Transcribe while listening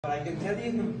But I can tell you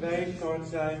in a very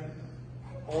short time,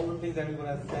 all the things everyone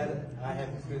has said, I have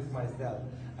experienced myself.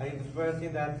 I think the first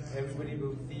thing that everybody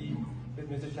will see with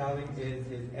Mr. Shah is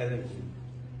his energy.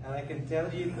 And I can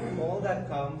tell you all that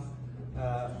comes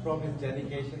from his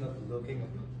dedication of looking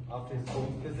after his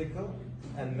own physical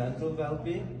and mental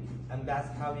well-being, and that's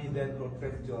how he then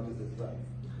portrays to others as well.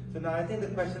 So now I think the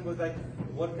question was like,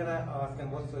 what can I ask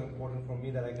and what's so important for me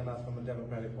that I can ask from a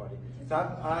Democratic Party? So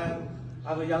I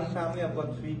have a young family, I've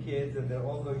got 3 kids and they're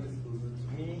all going to school. So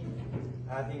to me,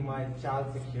 I think my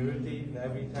child security,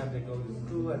 every time they go to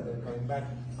school and they're coming back,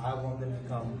 I want them to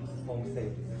come home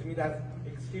safely. So to me that's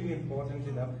extremely important,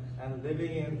 and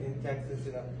living in Texas,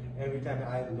 every time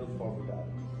I look forward to that.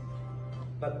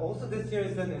 But also this year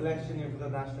is an election year for the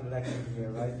national election year,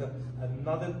 right? So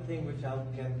another thing which I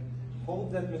can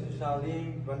hope that Mr.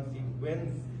 Shalim, once he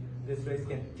wins this race,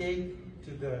 can take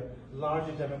to the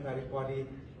larger Democratic Party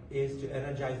is to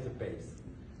energize the base.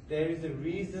 There is a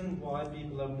reason why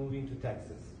people are moving to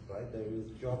Texas, right? There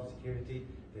is job security,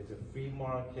 there's a free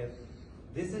market.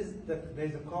 There's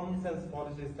a common sense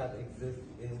politics that exists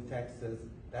in Texas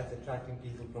that's attracting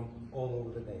people from all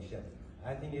over the nation.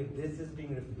 I think if this is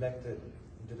being reflected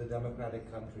into the democratic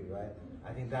country, right,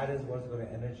 I think that is what's going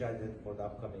to energize it for the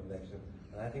upcoming election.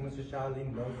 And I think Mr.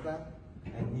 Shalim knows that,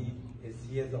 and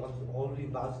he has also already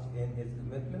vouched in his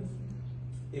commitments.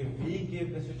 If we give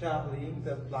Mr. Shalim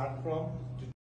the platform to